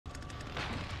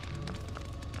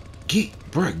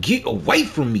get away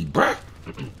from me, bruh.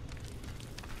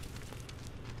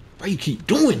 Why you keep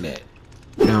doing that?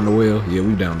 Down the well? Yeah,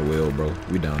 we down the well, bro.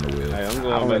 We down the well. Hey, I'm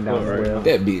going back up right now.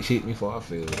 That bitch hit me before I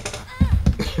fell.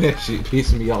 That shit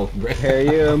pissed me off, bruh. Hell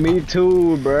yeah, me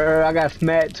too, bro. I got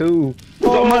smacked too.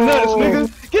 Oh my nuts,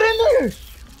 nigga! Get in there!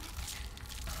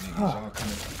 Niggas, y'all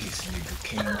coming like this nigga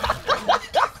came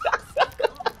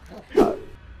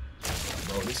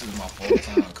Bro, this is my fourth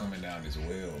time coming down this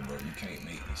well, bro. You can't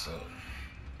make this up.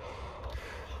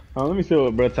 Oh, let me see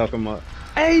what bro talking about.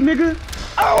 Hey, nigga!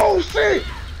 Oh, shit!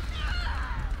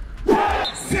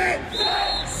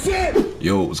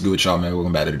 Yo, what's good with y'all, man?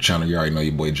 Welcome back to the channel. You already know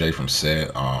your boy Jay from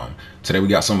Set. Today we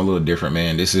got something a little different,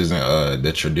 man. This isn't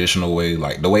the traditional way,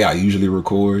 like the way I usually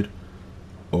record,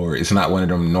 or it's not one of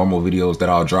them normal videos that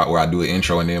I'll drop where I do an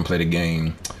intro and then play the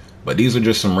game. But these are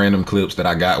just some random clips that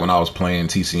I got when I was playing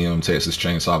TCM, Texas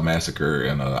Chainsaw Massacre,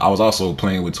 and I was also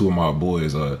playing with two of my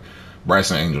boys,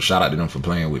 Bryce and Angel. Shout out to them for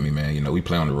playing with me, man. You know, we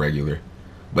play on the regular.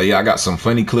 But yeah, I got some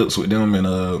funny clips with them, and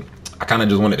I kind of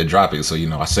just wanted to drop it. So, you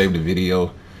know, I saved the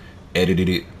video, edited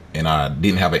it, and I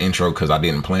didn't have an intro because I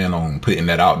didn't plan on putting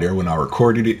that out there when I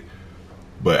recorded it.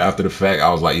 But after the fact, I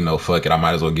was like, you know, fuck it. I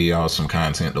might as well give y'all some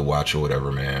content to watch or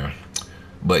whatever, man.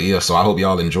 But yeah, so I hope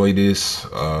y'all enjoy this.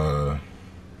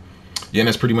 Yeah, and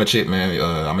that's pretty much it, man.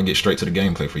 I'm gonna get straight to the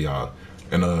gameplay for y'all.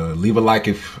 And leave a like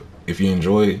if you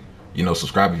enjoy. You know,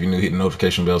 subscribe if you're new, hit the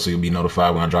notification bell so you'll be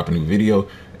notified when I drop a new video.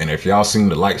 And if y'all seem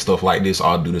to like stuff like this,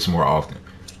 I'll do this more often.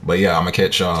 But yeah, I'm gonna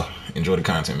catch y'all. Enjoy the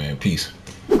content, man. Peace.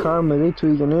 Karma, they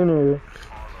tweaking in there.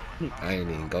 I ain't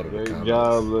even go to the comments. Good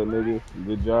job, little nigga.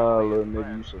 Good job, little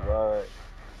nigga. You survived.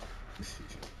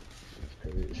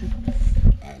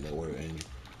 Alright, let work, Angel.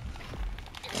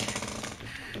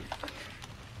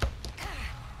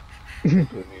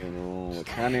 Put me in the room with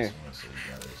Connie.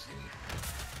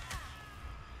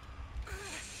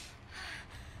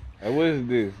 Hey, what is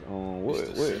this?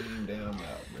 What? Same damn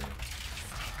out, bro.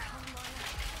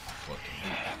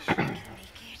 Fucking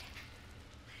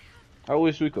I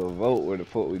wish we could vote where the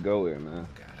fuck we go with, man.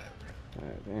 God, bro.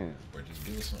 God damn. Bro, just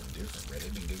give us something different, bro.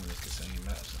 They've been giving us the same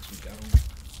map since we got on.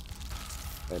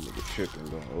 That nigga tripping,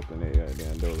 gonna open that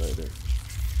goddamn door like that.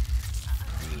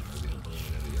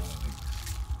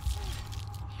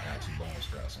 I got 2 bone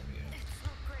scraps on me. It's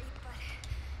not great, but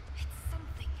it's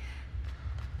something.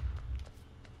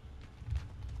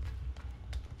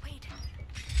 Wait,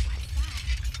 what is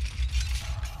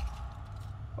that?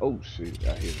 Oh shit, I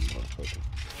hit him, motherfucker.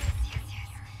 Yes.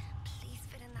 Please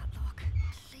fit in that lock.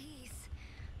 Please.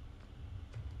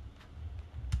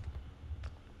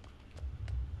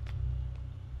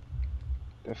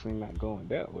 Definitely not going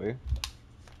that way.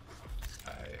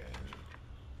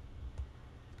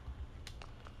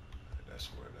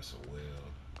 That's a well.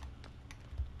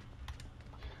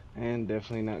 And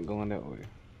definitely not going that way.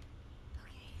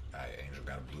 Alright, Angel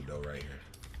got a blue door right here.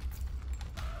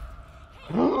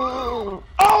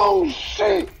 Oh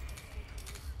shit!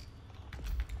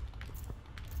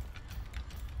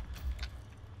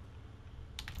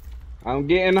 I'm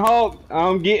getting hulked.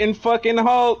 I'm getting fucking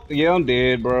hulked. Yeah, I'm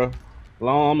dead, bro.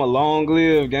 I'm a long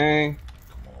live, gang.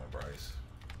 Come on, Bryce.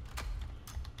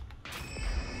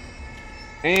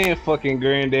 And fucking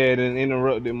granddad and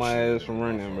interrupted my ass from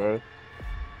running, bro.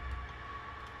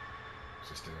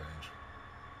 Sit still,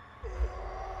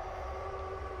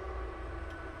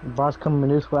 Angel. Boss coming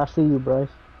this way. I see you, Bryce.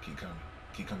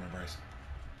 Keep coming, Bryce.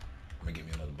 I'm gonna get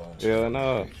me another bone. Yeah,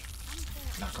 no.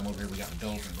 Now come over here. We got the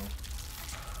dolphin,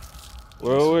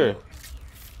 bro. Where?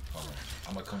 Hold on.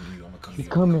 I'm gonna come to you. He's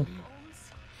coming. God.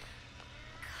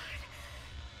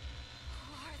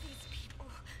 Who are these people?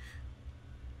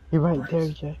 You're right Bryce. there,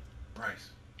 Jay.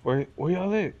 Bryce. Where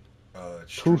y'all at?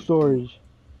 2 stories.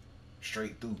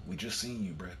 Straight through. We just seen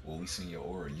you, bro. Well, we seen your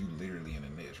aura. You literally in the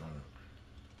next room.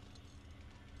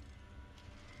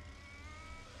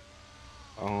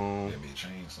 That be a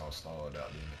chainsaw stalled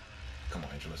out there. Come on,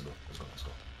 Angel. Let's go.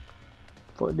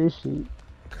 Fuck this shit.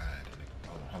 God, that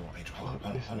nigga. Hold on, Angel. Hold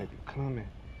on. This nigga coming.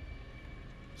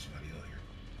 Somebody out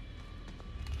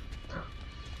here.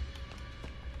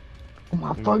 Oh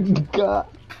my fucking god.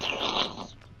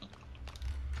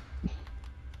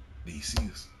 Did he see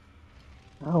us?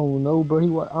 I don't know, bro.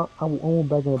 I went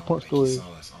back in the pump storage. I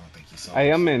don't think he saw us.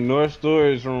 Hey, I'm in North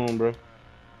Storage room, bro.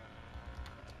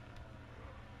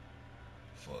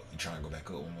 Fuck, you trying to go back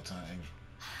up one more time, Angel?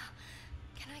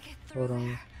 Can I get through Hold on.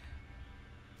 there?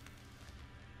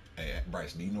 Hey,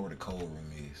 Bryce, do you know where the cold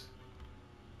room is?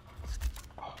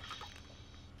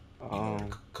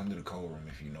 Come to the cold room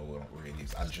if you know where it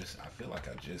is. I feel like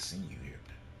I just seen you here.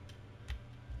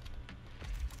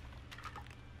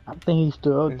 I think he's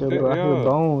still up there, bro. I hear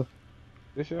bones.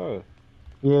 This yours.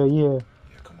 Yeah, yeah. Yeah,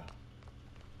 come on.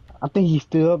 I think he's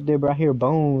still up there, but I hear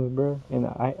bones, bro. And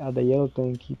the yellow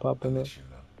thing keep I'll popping up. let you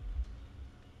know.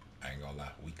 I ain't gonna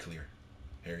lie. We clear.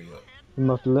 Hurry up. He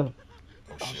must have left.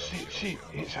 Oh Oh shit, oh shit, shit, oh shit. shit.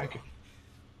 Hold on, hold Hitchhiker. on.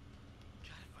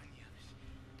 Gotta find the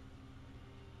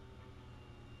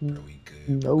others. Bro, we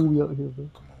good, bro. No, Come we on. out here, bro.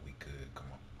 Come on, we good. Come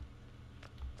on.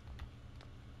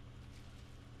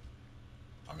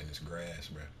 I'm in this grass,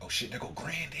 bro. Oh shit, there go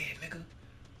granddad, nigga.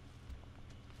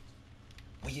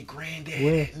 Where your granddad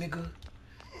Where? at, nigga?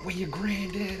 Where your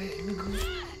granddad at, nigga?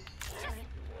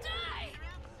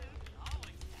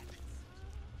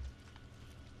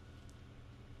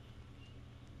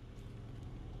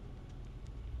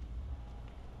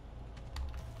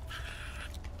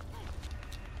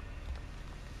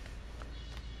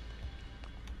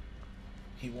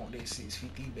 He want that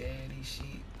 650 bad and shit.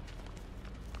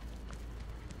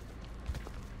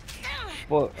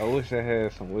 Fuck, I wish I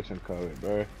had some witching color,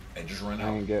 bro. Hey, just run I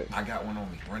out. ain't get. I got one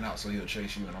on me. Run out so he'll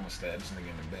chase you and I'm gonna stab this nigga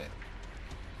in the back.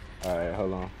 Alright,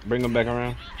 hold on. Bring him back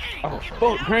around. Oh,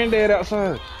 fuck, granddad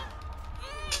outside.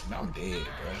 Now I'm dead,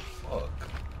 bro. Fuck.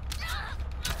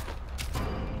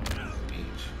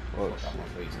 Bitch. Oh, Fuck out my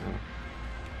shit, face, man. man.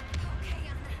 Okay,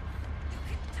 Anna.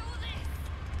 You can do this.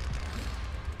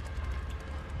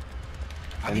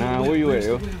 I Hey, need nah, the where you Where's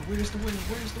at, the yo? wheel? Where's the wheel?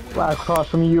 Where's the wheel? Right across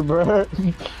from you, bro.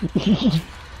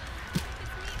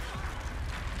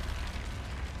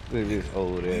 Look at this Nigga,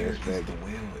 old where ass is back. the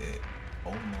wheel at?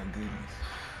 Oh my goodness.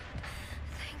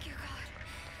 Thank you, God.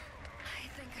 I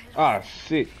think I Ah,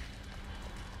 shit.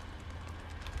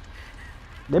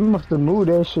 They must have moved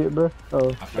that shit, bro. Oh,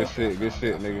 I found it. I Good found it.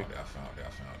 shit, I nigga. found it. I found it. I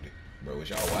found it. Bro, was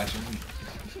y'all watching me?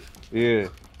 Yeah.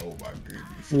 Oh my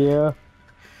goodness. yeah.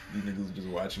 These niggas just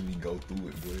watching me go through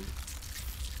it, boy.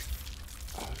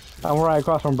 I'm right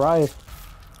across from Bryce.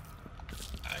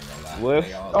 I ain't gonna lie. What?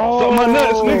 They all Oh. Suck my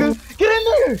nuts, nigga. Get in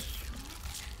there.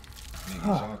 niggas,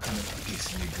 y'all coming like this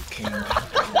nigga came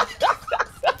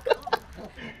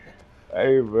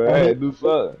Hey, bro, I had to do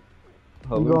something. Hold,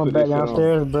 You let me going put back this shit on.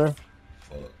 downstairs, bro?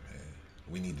 Fuck, man.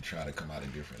 We need to try to come out a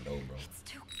different door, bro. It's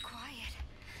too quiet.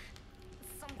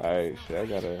 Something's Alright, not shit, I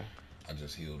gotta. I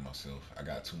just healed myself. I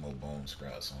got 2 more bone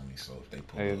scraps on me, so if they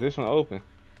pull Hey, up, is this one open?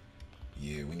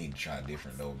 yeah, we need to try a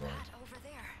different door, bro. right over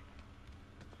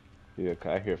there. Yeah,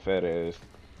 'cause I hear fat ass.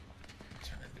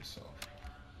 Turn this off.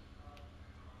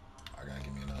 I gotta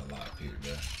give me another lock pick,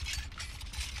 bro.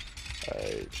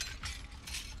 Alright.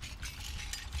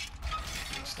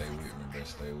 Stay with me, bro.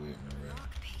 Stay with me, bro.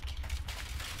 Peek.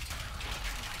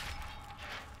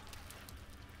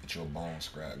 Get your bone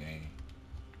scrap game.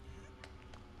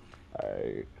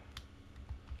 Alright.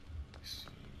 Let's see.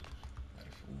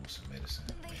 Ooh, some medicine.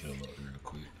 Heal up real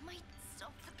quick. Might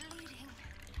stop the bleeding.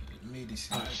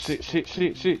 Medicine. Oh,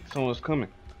 shit. Someone's coming.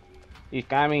 He's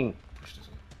coming. Push this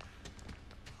way.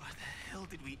 Where the hell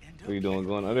did we end up? What you doing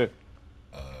going out there?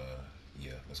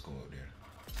 Yeah, let's go up there.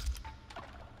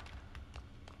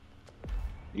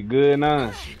 You good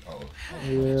now? Shit. Oh,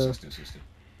 Yeah. sister.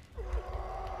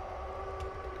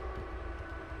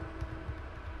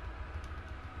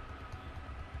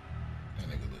 That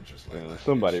nigga look just like Yeah, that.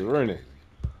 somebody Shit running. crazy.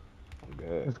 I'm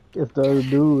glad. It's the other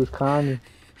dude. It's Connie.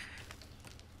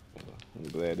 I'm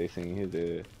glad they seen his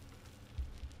ass.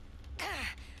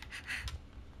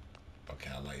 Okay,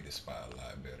 I like this spot a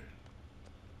lot better.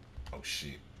 Oh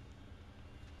shit.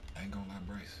 I ain't gonna lie,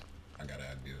 Bryce. I got an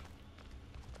idea.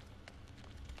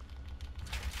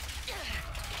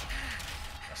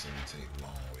 I said we take the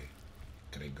long way.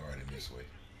 Cause they guard him this way.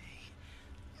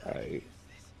 Alright.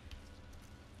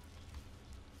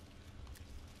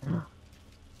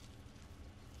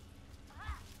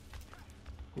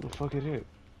 Who the fuck is it?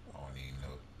 I don't even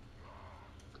know.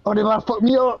 Oh, they about to fuck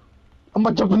me up. I'm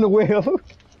about to jump in the well.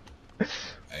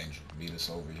 Angel, meet us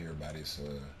over here by this,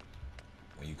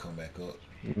 when you come back up.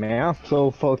 Man, I'm so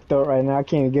fucked up right now. I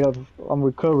can't get up. I'm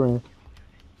recovering.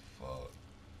 Fuck.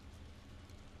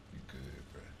 You good,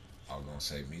 bro. I was gonna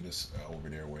say, meet us over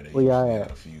there where they Where y'all usually at?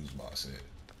 have a fuse box at.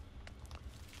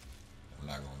 I'm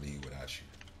not gonna leave without you.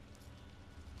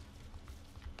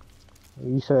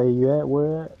 You say you at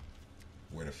where at?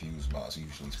 Where the fuse box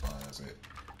usually spawns at.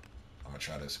 I'm gonna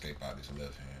try to escape out this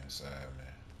left hand side, man.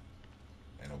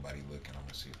 Ain't nobody looking. I'm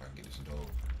gonna see if I can get this door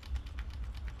open.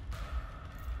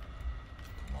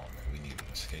 Come on, man. We need to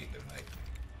escape tonight.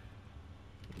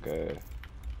 Okay.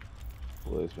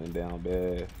 Blood's been down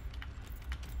bad.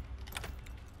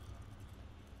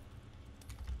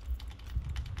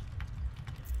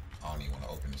 I don't even want to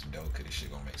open this door because this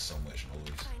shit gonna make so much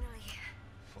noise. Finally.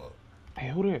 Fuck. Hey,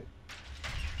 who that?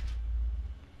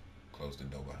 Close the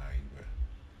door behind you, bro.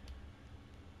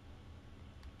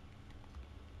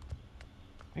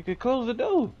 I could close the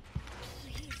door.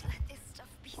 Please let this stuff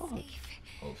be safe.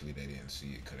 Hopefully they didn't see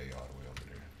it because they all the way over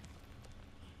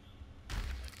there.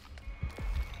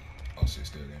 Oh shit,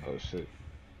 still game. Oh shit.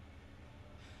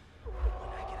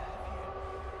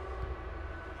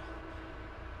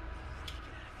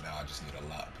 Now I just need a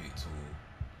lockpick tool.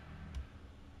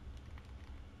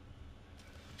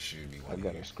 Should be I one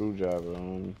got here. a screwdriver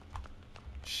on me.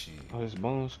 Shit. Oh, it's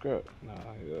bone scrap. Nah,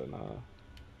 yeah, nah.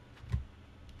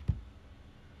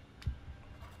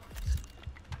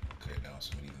 Cut down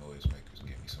some of these noise makers. Give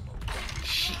me some more.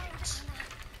 Shit.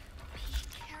 Be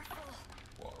careful.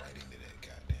 Walk right into that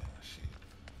goddamn shit.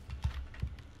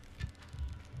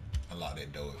 Unlock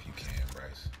that door if you can,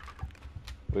 Bryce.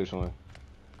 Which one?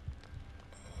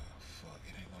 Fuck,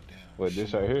 it ain't no damn. What,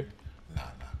 this shit right here? Nah.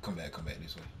 Come back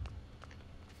this way.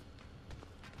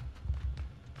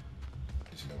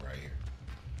 This door right here.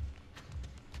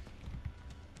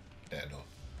 That door.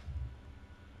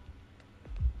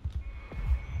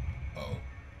 Uh-oh.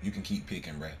 You can keep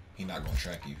picking, bruh. He not gonna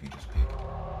track you if you just pick.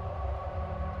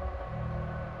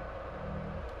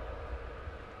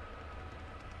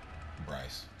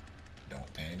 Bryce,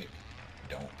 don't panic.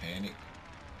 Don't panic.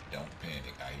 Don't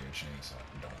panic. I hear a chainsaw.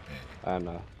 Don't panic. I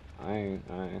know. I ain't.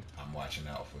 I'm watching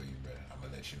out for you, bruh. I'm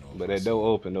gonna let you know. But that door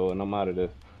open though, and I'm out of there.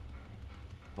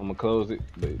 I'm gonna close it,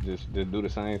 but just do the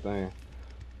same thing.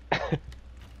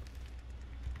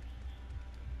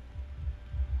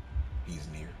 He's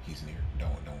near.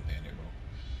 Don't panic,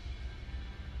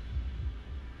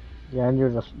 bro.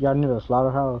 Y'all near the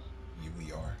slaughterhouse.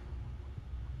 We are.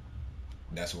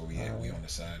 That's where we at. We on the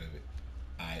side of it.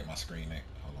 Alright, my screen ain't.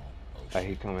 Hold on. Oh Hey, shit.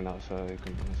 he coming outside. He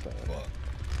coming inside. Fuck.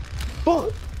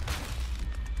 Fuck.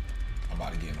 I'm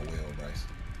about to get in the wheel, Bryce.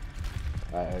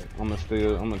 Alright, I'm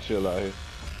gonna chill out here.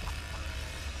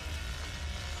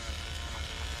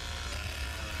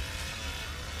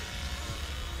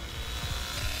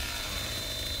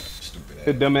 Stupid ass.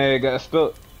 His dumb ass got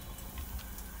stuck.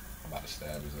 I'm about to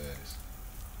stab his ass.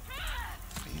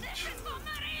 Bitch.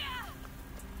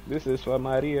 This is for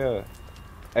Maria.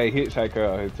 Hey, hitchhiker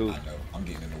out here too. I know. I'm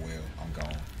getting in the wheel. I'm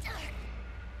gone.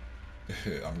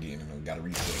 I'm getting in the gotta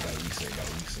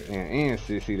reset. And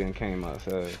Sissy then came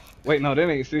outside. Wait, no, that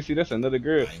ain't Sissy. That's another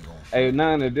girl. I ain't going Hey,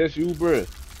 Nana, that's you, bruh.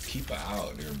 Keep her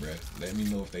out there, bruh. Let me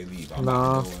know if they leave. I'm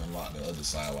Nah. about to go and lock the other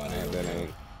side while they Nah, over that there.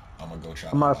 ain't. I'm gonna go try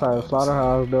to I'm unlock outside the the other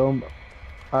slaughterhouse though.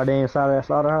 Are they inside of that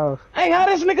slaughterhouse? Hey, how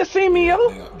this nigga see me, side. yo?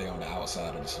 They on the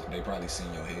outside of the. They probably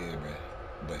seen your head,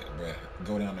 bruh. But bruh,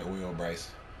 go down that wheel, Bryce.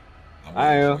 I'm I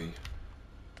waiting am. for you.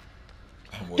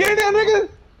 I'm Get in there, waiting for you. nigga.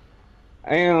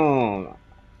 Damn.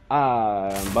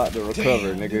 I'm about to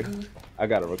recover, Damn, nigga. I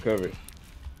gotta recover.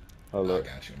 Hold I up.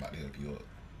 got you. I'm about to help you up.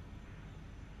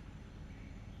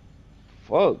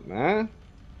 Fuck, man.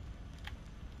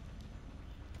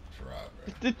 It's right, bruh.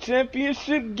 It's the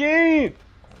championship game.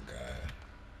 Oh God,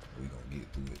 we gonna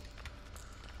get through it.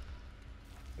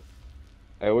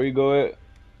 Hey, where you go at?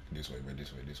 This way, bruh.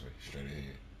 This way. Straight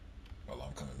ahead. Well,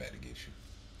 I'm coming back to get you.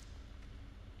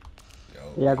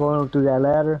 Yo. Yeah, going through that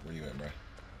ladder. Where you at, bruh?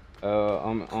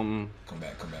 I'm Come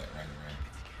back. Right.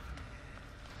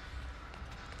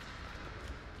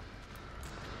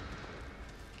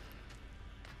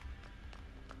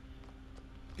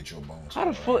 Get your bones. How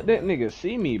the right, fuck that bruh. nigga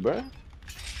see me, bruh?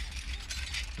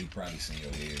 He probably seen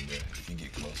your head, bruh. If you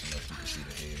get close enough, you can see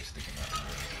the head sticking out of your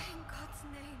head. In God's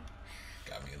name.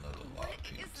 Got me another What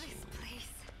lockpick is this too. place?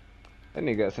 That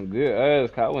nigga got some good ass.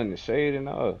 Caught in the shade and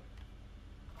all.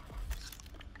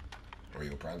 Or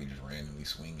you'll probably just randomly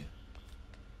swinging.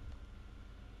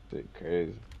 Shit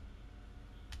crazy.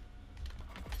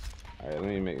 Alright, let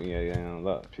me make me a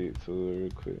lock pick too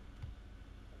real quick.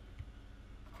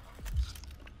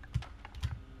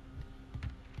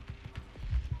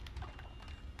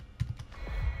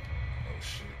 Oh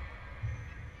shit.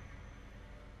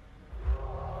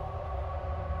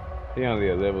 He only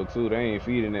at level 2. They ain't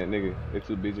feeding that nigga. They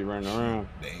too busy running around.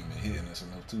 They ain't been hitting us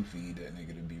enough to feed that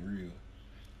nigga to be real.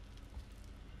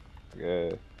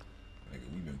 Yeah.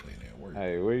 Nigga, we been playing that work.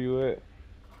 Hey, where you at?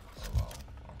 Hold on.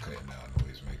 I'm cutting out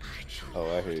noise makers and shit.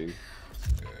 Oh, I hear you.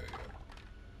 Yeah.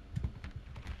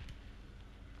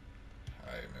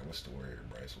 Alright, man. What's the word,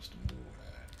 Bryce? What's the move,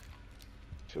 man?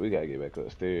 Shit, we gotta get back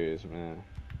upstairs, man.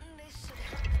 This should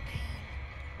help the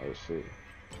pain. Oh shit.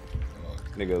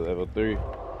 Fuck. Nigga level 3.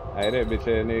 Hey, that bitch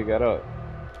ass nigga got up.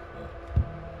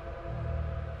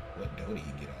 What door did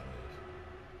he get out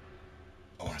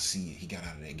of? Oh, I see it. He got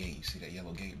out of that gate. You see that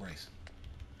yellow gate, Bryce?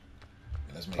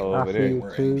 Man, let's make Oh, work. over there. Make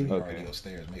work. too. He Okay. already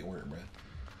upstairs. Make work, bro.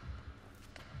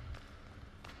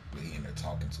 But he in there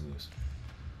talking to us.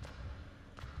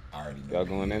 I already know. Y'all where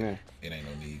going he in at. there? It ain't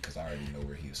no need, because I already know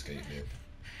where he escaped at.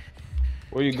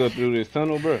 Where you go through this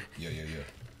tunnel, bro? Yeah.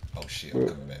 Oh shit, I'm Yeah.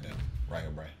 coming back down. Right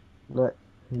here, bro. That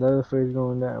the other face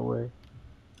going that way.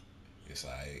 It's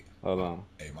alright. Hold on.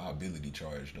 Hey, my ability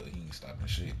charged though. He ain't stopping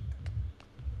shit.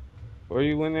 Where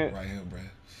you went at? Right here, bro.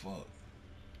 Fuck.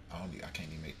 I can't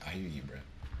even make. I hear you, bro.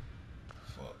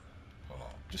 Fuck. Hold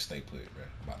on. Just stay put, bro.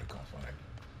 I'm about to come find you.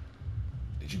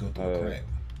 Did you go through a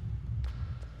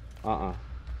crack?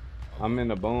 I'm in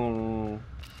the bone room.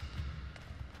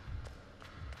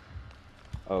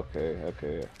 Okay.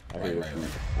 I hear you.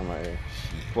 I'm right here.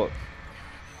 Shit. Fuck.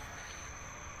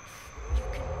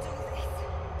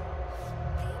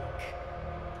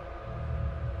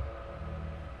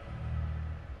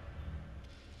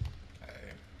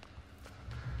 Hey.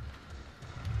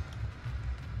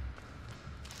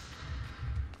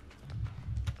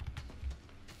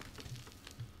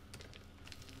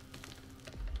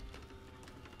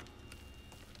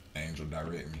 Angel,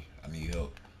 direct me. I need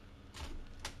help.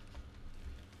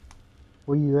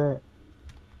 Where you at?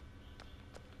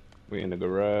 We in the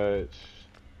garage.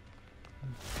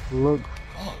 Look.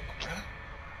 Fuck, bro.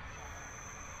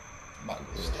 I'm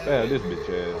about to Stab this bitch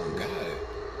ass. Oh god.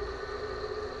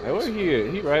 Hey, where he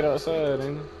at? He right outside,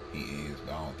 ain't he? He is,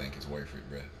 but I don't think it's worth it,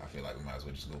 bro. I feel like we might as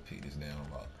well just go pick this down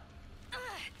rock.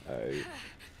 Alright.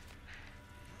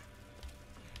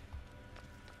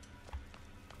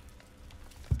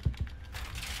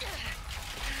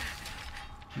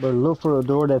 But look for a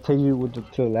door that takes you with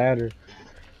to a ladder.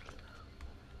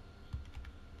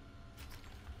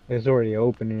 It's already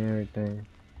open and everything.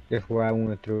 That's where I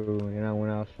went through, and then I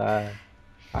went outside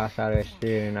that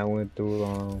shit, and I went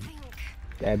through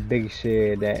that big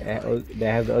shit that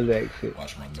has the other exit.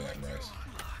 Watch my back, Bryce.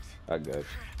 I got you.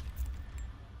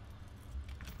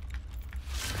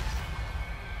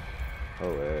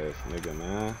 Oh ass nigga,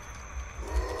 man.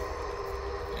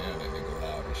 Damn, that nigga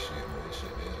loud as shit, boy.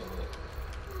 Shit the hell up.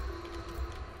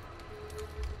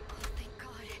 Thank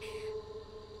God.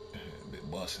 Bit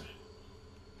bussin'.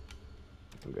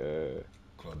 Good.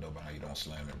 Close the door behind you, don't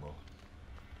slam it, bro.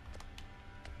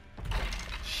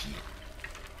 Shit.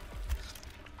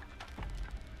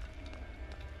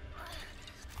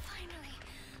 Finally,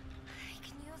 I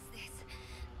can use this.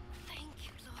 Thank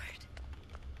you, Lord.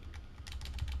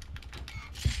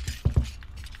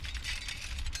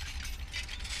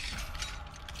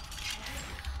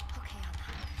 Okay,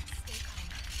 Anna. Stay calm.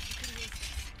 You can use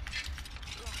this.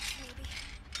 Rocks, maybe.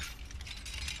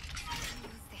 I can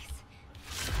use this.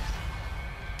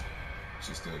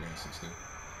 She's still again, she's still.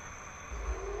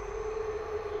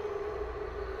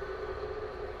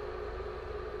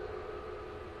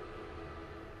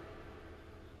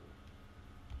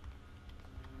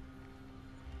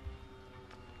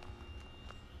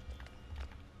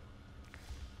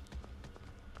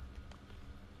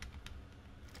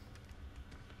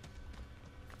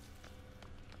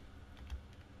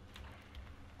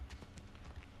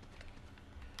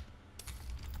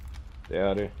 They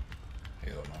out there.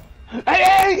 Hell no.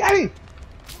 Hey!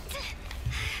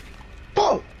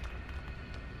 Fuck!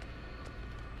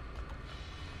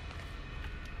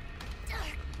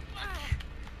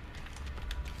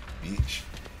 Bitch.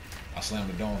 I slammed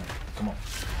the door on her. Come on.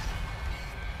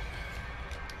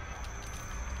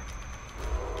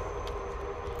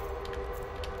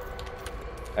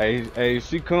 Hey,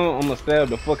 she come, I'ma stab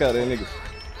the fuck out of that nigga.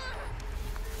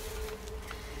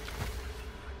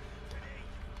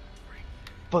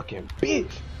 Fucking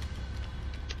bitch.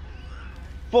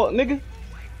 Fuck, nigga.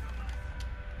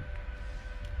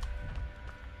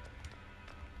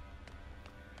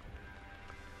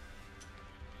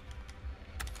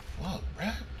 Fuck,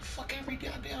 bruh. Fuck every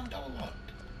goddamn door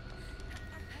locked.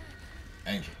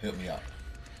 Angel, help me out.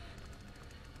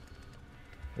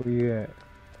 Where you at?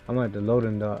 I'm at the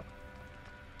loading dock.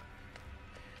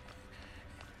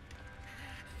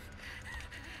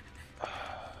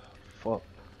 Fuck.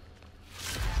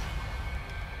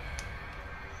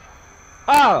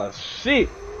 Ah, shit.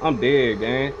 I'm dead,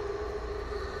 gang.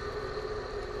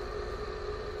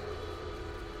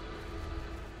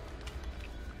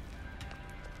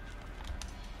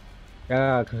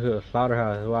 Yeah, cause the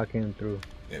slaughterhouse walking through.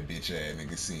 That bitch ass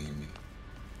nigga seen me.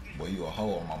 Boy, you a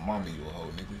hoe. On my mama, you a hoe,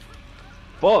 nigga.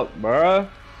 Fuck, bruh.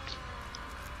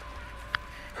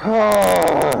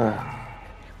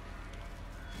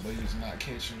 Boy, you was not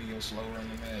catching me, your slow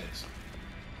running ass.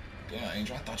 Damn,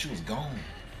 Angel, I thought you was gone.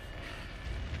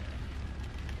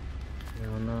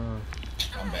 Hell no.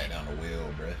 I'm back down the well,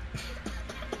 bruh.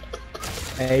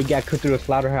 Hey, you got cooked through the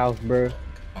slaughterhouse, bro.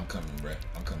 I'm coming, bruh.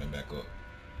 I'm coming back up.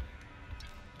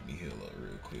 Let me heal up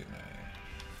real quick, man.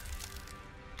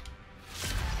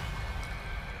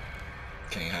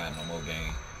 Can't hide no more,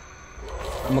 gang.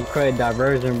 I'm gonna create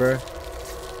diversion, bro.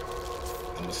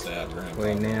 I'm gonna stab Grandpa.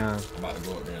 Wait bro. now. I'm about to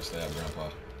go up there and stab Grandpa.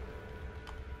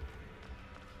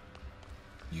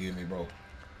 You hear me, bro?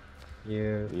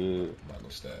 Yeah. Yeah. I'm about to go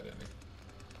stab that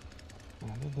nigga.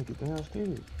 Man, this nigga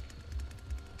downstairs.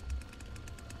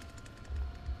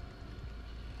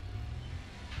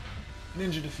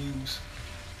 Ninja defuse.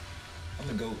 I'm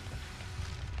the GOAT.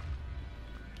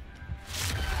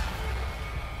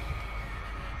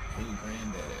 Where you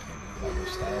granddad at, nigga? Like, go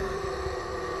stab him.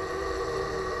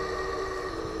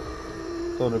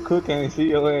 So the cook ain't see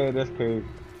your ass. That's crazy.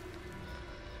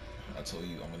 I told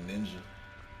you, I'm a ninja.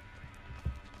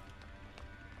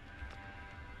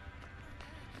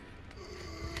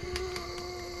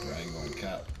 Bro, I ain't going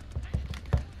cap.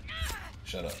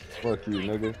 Shut up. Fuck you,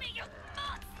 nigga.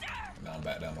 Now I'm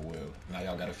back down the well. Now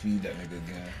y'all gotta feed that nigga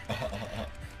again.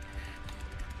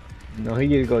 No, he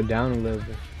need to go down a little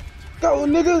bit. Go,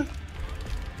 nigga.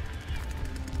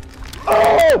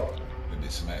 Oh! That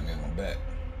bitch smacked me in my back.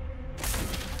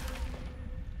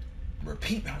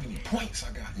 Repeat how many points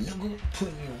I got, nigga.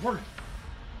 Putting in work.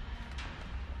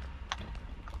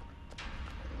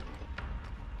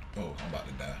 Oh, I'm about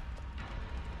to die.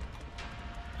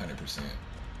 100%.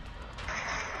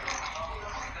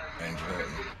 Angel, help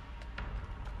me.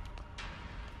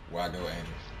 Where I go,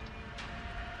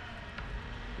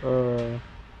 Angel?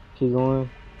 Keep going.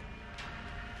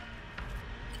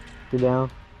 Get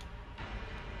down.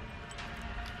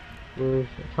 I'm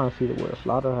trying to see where the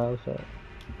slaughterhouse at.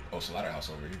 Oh, slaughterhouse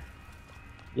over here.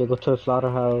 Yeah, go to the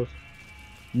slaughterhouse.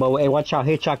 But hey, watch out,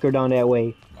 hitchhiker down that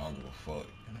way. I don't give a fuck.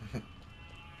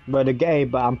 But the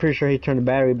gate, but I'm pretty sure he turned the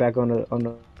battery back on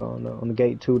the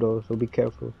gate too though. So be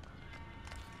careful.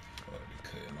 Fuck, they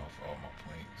cutting off all my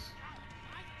points.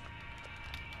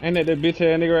 Ain't that bitch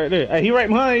ass nigga right there? Hey, he right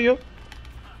behind you.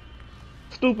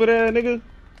 Stupid ass nigga.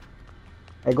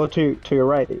 Hey, go to your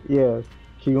right. Yeah,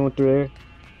 keep going through there.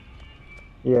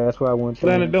 Yeah, that's where I went.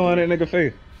 Slam the door on that nigga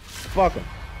face. Fuck him.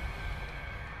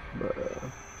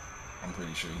 I'm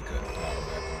pretty sure he cut the power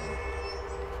back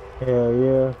on. Hell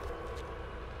yeah.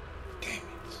 Damn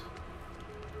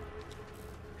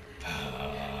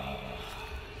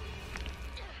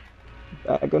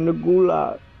it. Back in the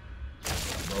gulag.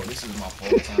 Bro, this is my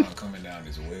fourth time coming down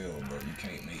this well, bro. You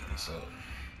can't make this up.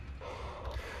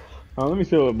 Oh, let me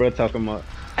see what bro talking about.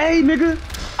 Hey, nigga.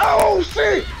 Oh,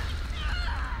 shit.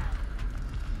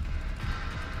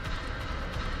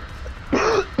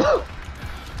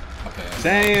 Okay,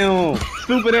 Damn.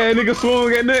 Stupid ass nigga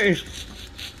swung at nothing.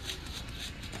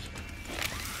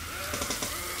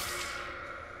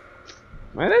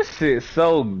 Man, that shit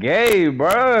so gay,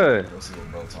 bruh. let's see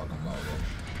what bro talking about, bro.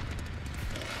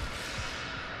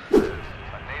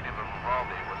 A native of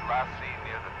Uvalde was last seen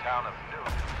near the town of New.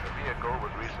 The vehicle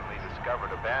was recently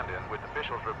discovered abandoned, with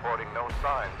officials reporting no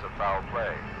signs of foul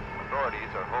play.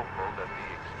 Authorities are hopeful that the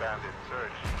expanded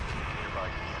search in nearby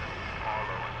communities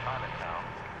Harlow and Chinatown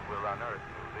will unearth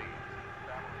new leads.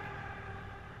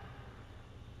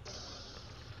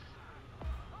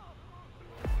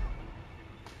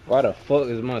 Why the fuck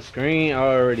is my screen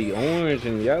already orange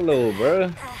and yellow,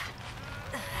 bruh?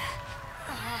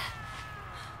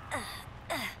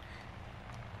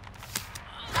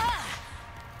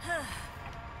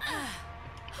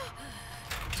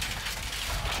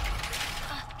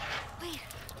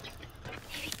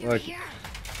 Like,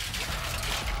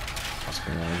 My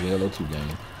screen on yellow too,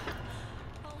 gang.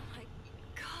 Oh my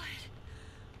god.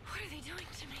 What are they doing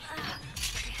to me?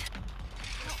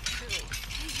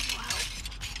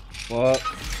 what?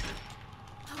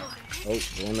 Oh,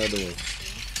 go another way.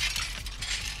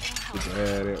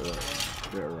 Yeah, that route.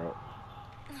 That route.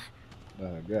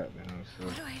 Goddamn, so.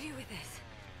 What do I do with this?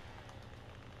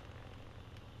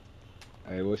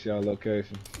 Hey, what's y'all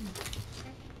location?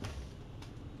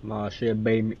 Nah, shit,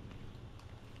 baby.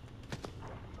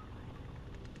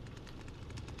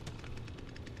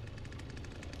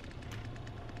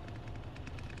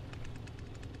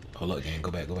 Hold up, gang.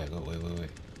 Go back. Wait.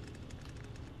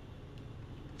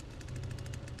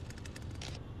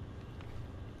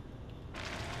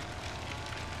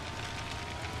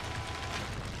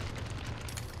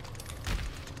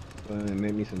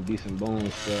 Make me some decent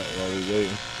bones shot while we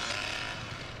waiting.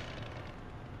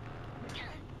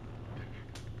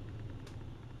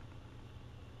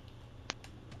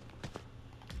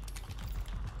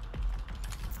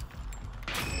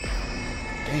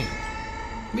 Damn.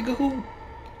 Nigga, who?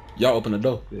 Y'all open the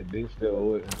door. That bitch still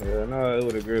with. Hell no, it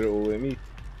would have girled with me.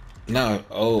 Nah.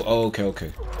 Oh,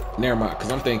 okay. Never mind.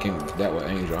 Cause I'm thinking that was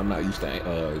Angel. I'm not used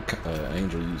to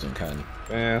Angel using Connie.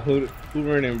 Man, who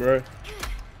running, bro? It's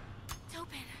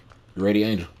open. You ready,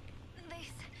 Angel? This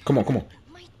Come on.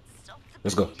 might stop the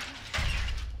Let's go. bleeding.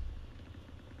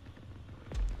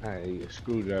 I need a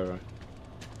screwdriver.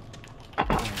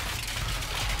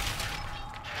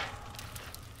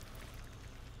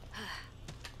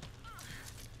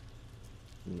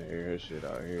 Air shit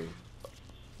out here.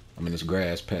 I'm in this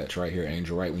grass patch right here,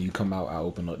 Angel. Right when you come out, I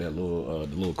open up that little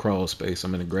the little crawl space.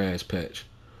 I'm in the grass patch.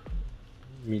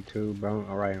 Me too, bro.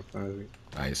 I'm right in front of it.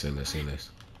 Alright, say less.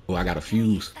 Oh, I got a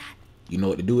fuse. You know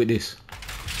what to do with this?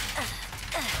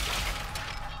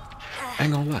 I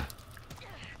ain't gonna lie.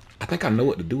 I think I know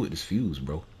what to do with this fuse,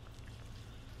 bro.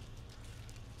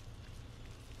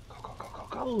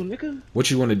 Go, nigga. What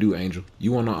you want to do, Angel?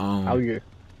 You wanna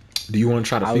do you want to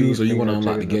try the I fuse or you want want to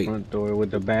unlock the gate? Front door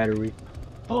with the battery.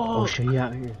 Oh shit, he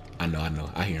out here. I know.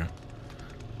 I hear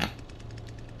him.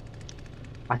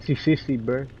 I see 60,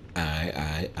 bro.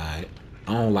 Alright. I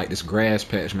don't like this grass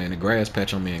patch, man. The grass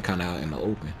patch I'm in kind of out in the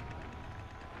open.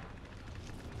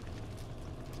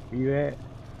 Where you at,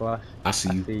 boss? I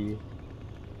see you. See you.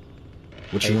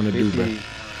 What you want to do, bro?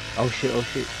 Oh shit.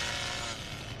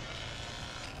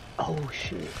 Oh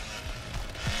shit.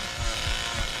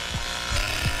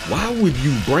 Why would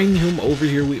you bring him over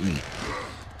here with me?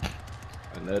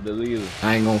 Another leader.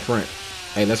 I ain't gonna front.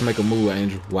 Hey, let's make a move,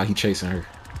 Angel. While he chasing her.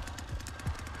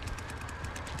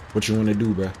 What you want to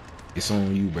do, bro? It's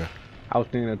on you, bro. I was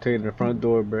thinking of taking the front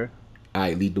door, bro.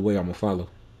 Alright, lead the way. I'm gonna follow.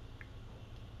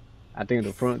 I think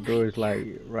the front door is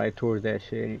like right towards that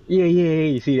shit. Yeah.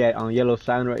 You see that yellow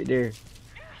sign right there?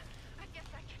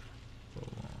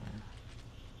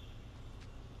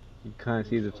 You can't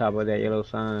see the top of that yellow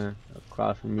sign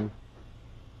across from me.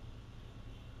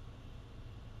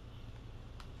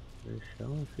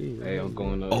 Hey, I'm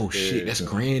going up. Oh shit, that's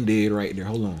Granddad right there.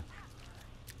 Hold on.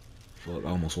 Fuck, I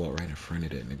almost walked right in front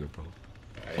of that nigga, bro.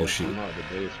 Oh shit. I'm out the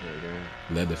basement, man.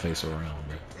 Leatherface around,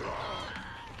 bro.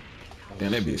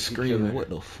 Damn, that bitch screaming. What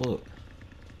the fuck?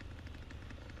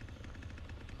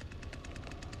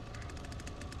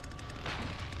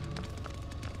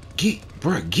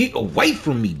 Get away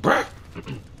from me, bruh.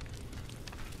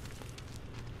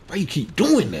 Why you keep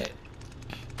doing that?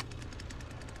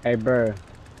 Hey, bro.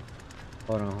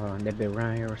 Hold on. That bitch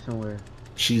around here or somewhere.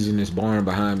 She's in this barn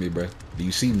behind me, bruh. Do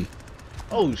you see me?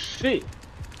 Oh shit.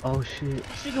 Oh shit.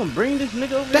 She gonna bring this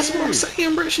nigga over That's here? what I'm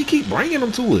saying, bruh. She keep bringing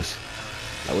them to us.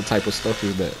 Like, what type of stuff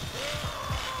is that?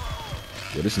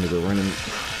 Yeah, this nigga running.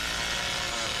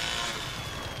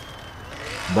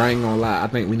 Bro, I ain't gonna lie. I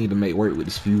think we need to make work with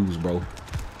this fuse, bro.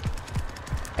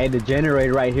 Hey, the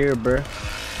generator right here, bro. You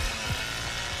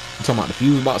talking about the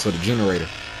fuse box or the generator?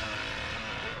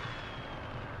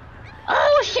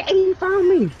 Oh shit, he found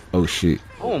me. Oh shit.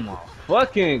 Oh my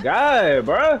fucking god,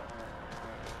 bro.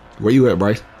 Where you at,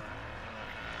 Bryce?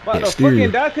 About to Exterior.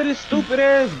 fucking die to this stupid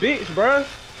ass bitch, bro.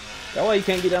 That's why you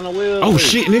can't get down the wheel. Oh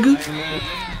shit, nigga.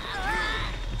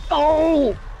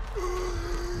 Oh!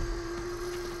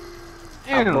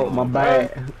 Damn, I broke my bro.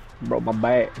 back. Broke my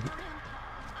back.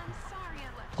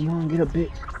 Come on, get a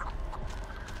bitch.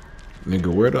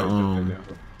 Nigga, where the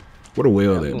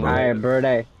well at, bro? Alright, bro,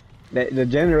 the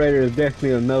generator is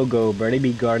definitely a no-go, bro. They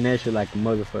be guarding that shit like a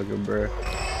motherfucker, bro.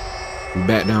 We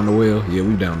back down the well? Yeah,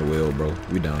 we down the well, bro.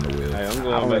 We down the well. Hey, I'm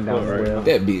I going went back down up the right well. now.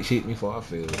 That bitch hit me before I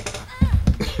fell.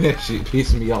 That shit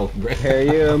pissed me off, bro. Hell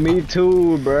yeah, me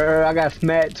too, bro. I got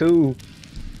smacked too.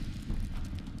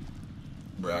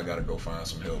 Bro, I gotta go find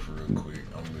some help for real quick.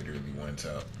 I'm literally one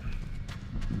tap.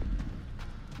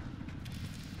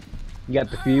 You got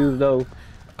the fuse though.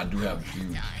 I do have a fuse,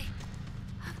 I'm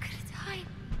gonna die.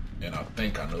 and I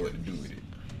think I know what to do with it.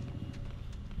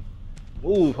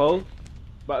 Move, ho.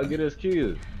 About to get us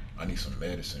killed. I need some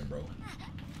medicine, bro.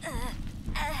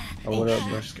 Oh, what up, shit,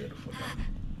 bro? I'm scared the fuck out of me.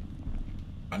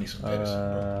 I need some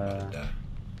medicine, bro. I'm about to die.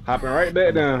 Hopping right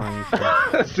back down.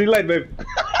 See you later, baby.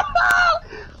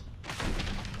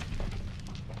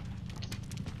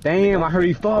 Damn, I heard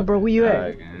he fall, bro. Where you at?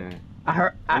 Alright, man. I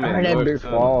heard I'm in that North bitch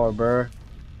Tunnel. fall, bro.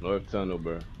 North Tunnel,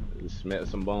 bro. Smack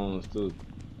some bones, too.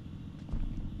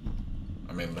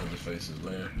 I'm in Leatherface's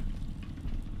lair.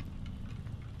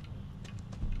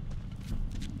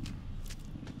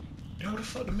 Yo, where the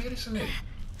fuck the medicine at?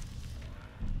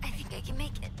 I think I can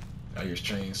make it. I hear his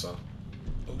chainsaw.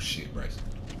 Oh shit, Bryce.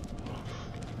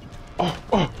 Oh!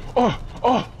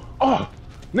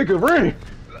 Nigga, ring!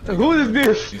 Who is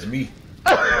this? It's me.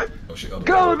 Oh shit, other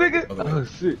Go, way. nigga! Other way. Oh,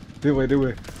 shit. This way. That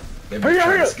Hurry bitch up, trying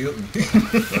hurry to up. skip me.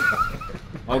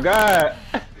 Oh, God.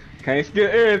 Can't skip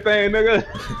everything, nigga.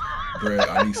 Bruh,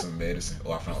 I need some medicine.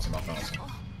 Oh, I found some.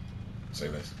 Say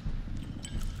less.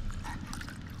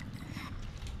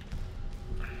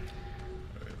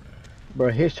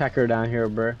 Bro, hitchhiker down here,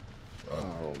 bro.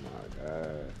 Oh, my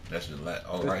God. That's the last.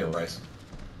 Oh, right here, Bryce.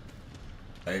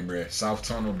 Hey, bruh. South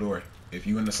tunnel door. If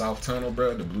you in the south tunnel,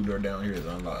 bro, the blue door down here is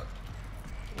unlocked.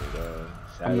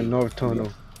 I'm in North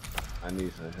Tunnel. I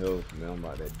need some help, man. I'm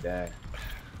about to die.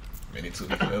 Man, it took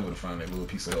me forever to find that little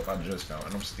piece of help I just found,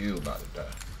 and I'm still about to die.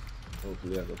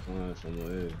 Hopefully I can find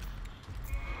somewhere else.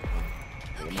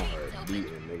 Nigga, my heart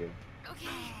beating, nigga.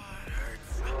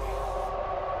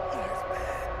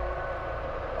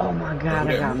 Oh my Bro, god,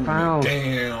 I that got movement, found.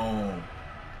 damn.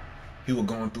 He was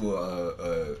going through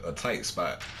a tight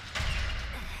spot.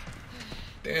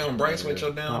 Damn, Bryce, wait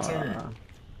your down turn.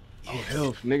 Oh,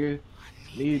 health, nigga.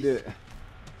 Need it.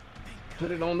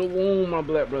 Put it on the wound, my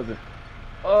black brother.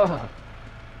 I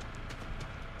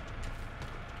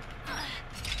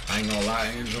ain't gonna lie,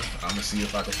 Angel. I'm gonna see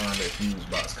if I can find that fuse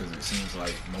box because it seems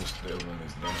like most of them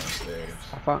is downstairs.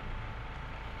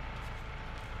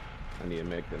 I need to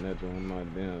make another one my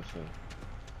damn self.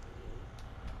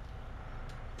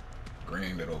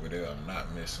 Green that over there, I'm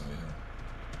not messing with him.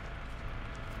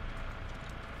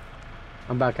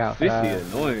 I'm back out. This shit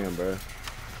annoying, bro.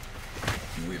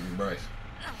 You with me, Bryce?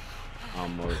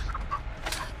 Almost.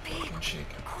 Fucking chicken.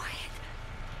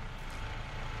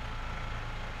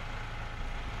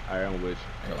 Alright, I'm with you.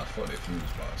 I ain't like fuck that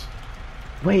fuse box.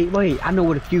 Wait, I know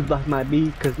where the fuse box might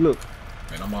be, cause look.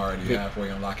 Man, I'm already halfway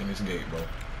unlocking this gate, bro.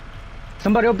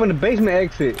 Somebody open the basement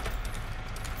exit.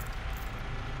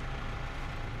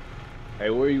 Hey,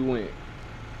 where you went?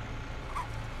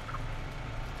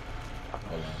 Hold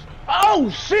on, bro. Oh,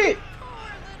 shit!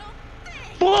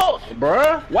 Fuck,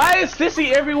 bruh. Why is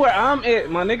Sissy everywhere I'm at,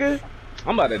 my nigga?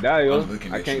 I'm about to die, yo.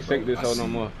 I can't take this hoe no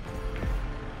more.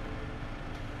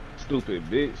 Stupid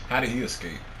bitch. How did he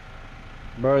escape?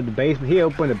 Bro, the basement. He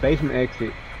opened the basement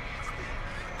exit.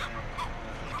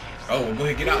 Oh, well, go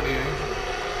ahead, get out there, Angel.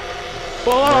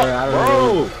 Fuck,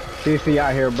 bro. CC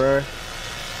out here, bro.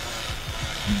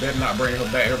 You better not bring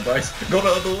her back here, Bryce. Go the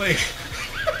other way.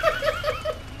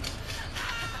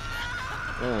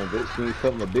 Bitch, can you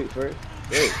cut my dick first?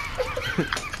 Hey.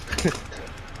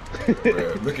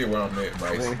 Bro, look at where I'm at,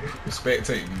 Bryce.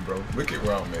 Spectate me, bro. Look at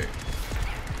where I'm at.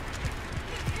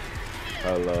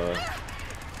 Hello.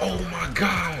 Oh my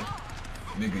god.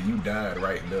 Nigga, you died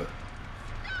right there.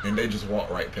 And they just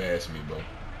walked right past me, bro.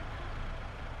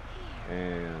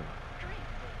 Damn.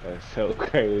 That's so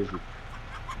crazy.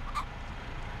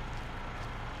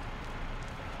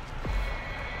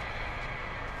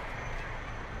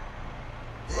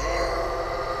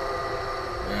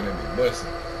 Man, they be busting.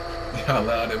 Y'all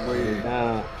loud that Hold it way.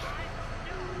 down.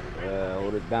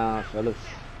 Hold it down, fellas.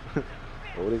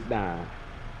 Hold it down.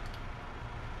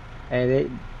 And they.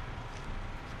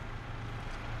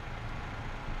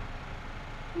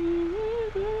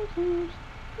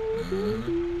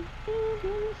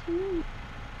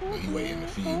 But he waiting to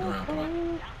feed Grandpa.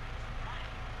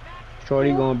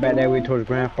 Shorty going back that way towards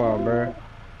Grandpa, bro.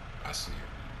 I see it.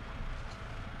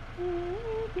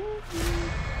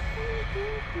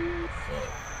 Fuck.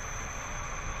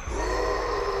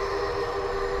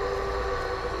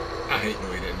 I hate the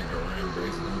way that nigga ran, bro.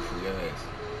 His goofy ass.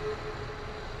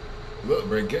 Look,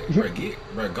 bro,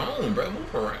 bro, gone, bro.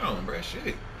 Move around, bro. Shit.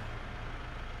 Yeah,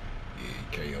 you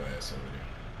carry your ass over there.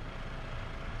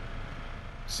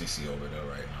 CC over there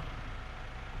right now.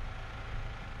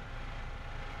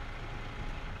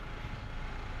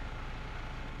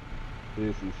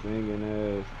 This is singing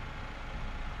ass.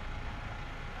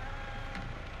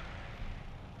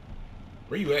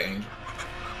 Where you at, Angel?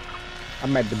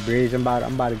 I'm at the bridge. I'm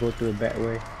about to go through the back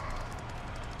way.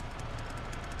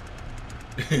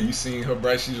 You seen her,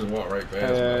 Bryce? She just walked right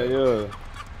past me. Yeah.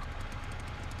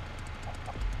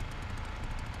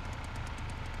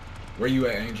 Where you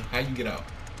at, Angel? How you get out?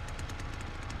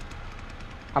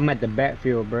 I'm at the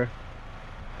backfield, bro.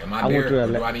 Am I there, or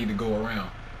do I need to go around?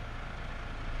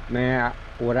 Man,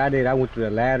 what I did, I went through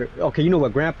the ladder. Okay, you know where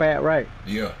Grandpa at, right?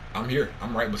 Yeah, I'm here.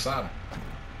 I'm right beside him.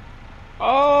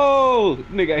 Oh,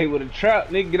 nigga, he with a trap.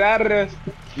 Nigga, get out of there.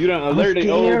 You done alerted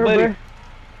old buddy. Bro.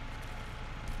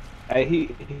 Hey,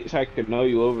 he's like to know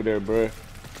you over there, bro. I ain't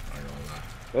gonna lie.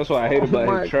 That's what I hate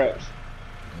about his traps.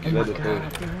 I'm getting Let it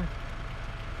recorded. go.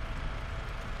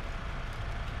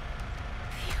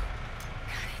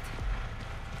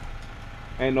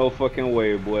 Ain't no fucking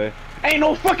way, boy. Ain't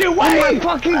no fucking way! Oh my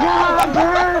fucking god,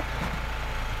 bro!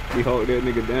 We hold that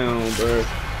nigga down, bro.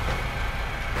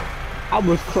 I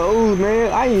was close,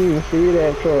 man. I didn't even see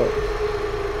that truck.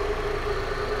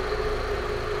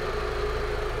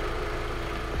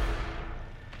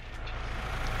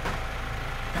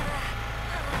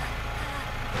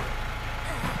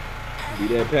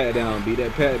 Beat that pat down. Beat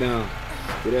that pat down.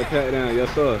 Beat that pat down.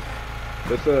 Yes, sir.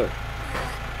 Yes, sir.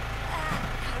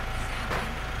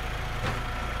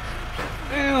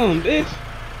 Damn, bitch.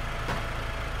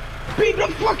 beat the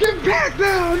fucking pack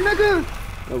down, nigga.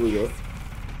 There we go.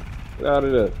 Get out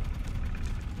of there.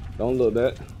 Don't look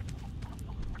that.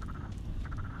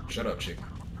 Shut up, chicken.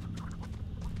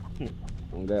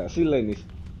 Oh God, see you later.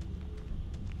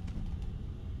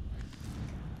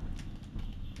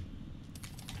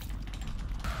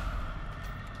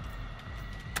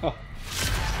 Oh.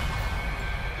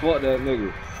 Fuck that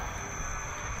nigga.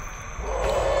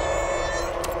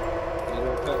 Get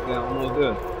that pack down, almost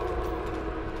there.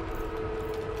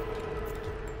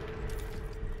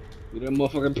 Get that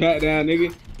motherfucking pat down,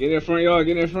 nigga. Get in that front yard,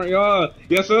 get in that front yard.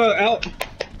 Yes, sir, out.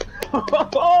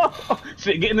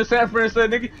 Shit, get in the San Francisco,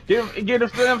 nigga. Get in the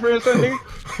San Francisco, nigga.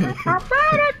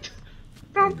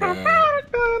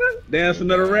 Dance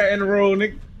another rat in the road,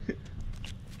 nigga.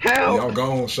 How? Y'all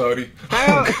gone, shawty.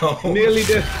 How? Nearly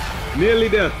there. Nearly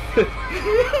there.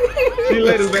 See you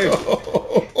later, baby.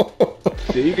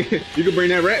 Shit, you can bring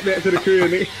that rat back to the crib,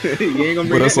 nigga. You ain't gonna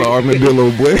bring But that's that an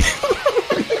armadillo, boy.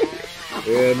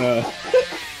 Yeah, nah.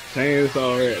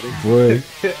 Chainsaw rat, nigga.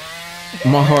 Boy.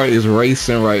 My heart is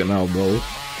racing right now, bro.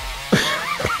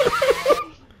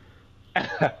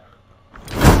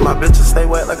 My bitches stay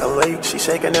wet like a lake. She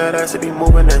shaking that ass, it be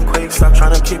moving and quake. Stop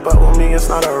trying to keep up with me, it's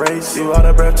not a race. You out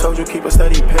of breath, told you keep a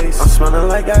steady pace. I'm smelling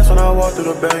like gas when I walk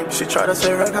through the bank. She tried to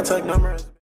say her contact number.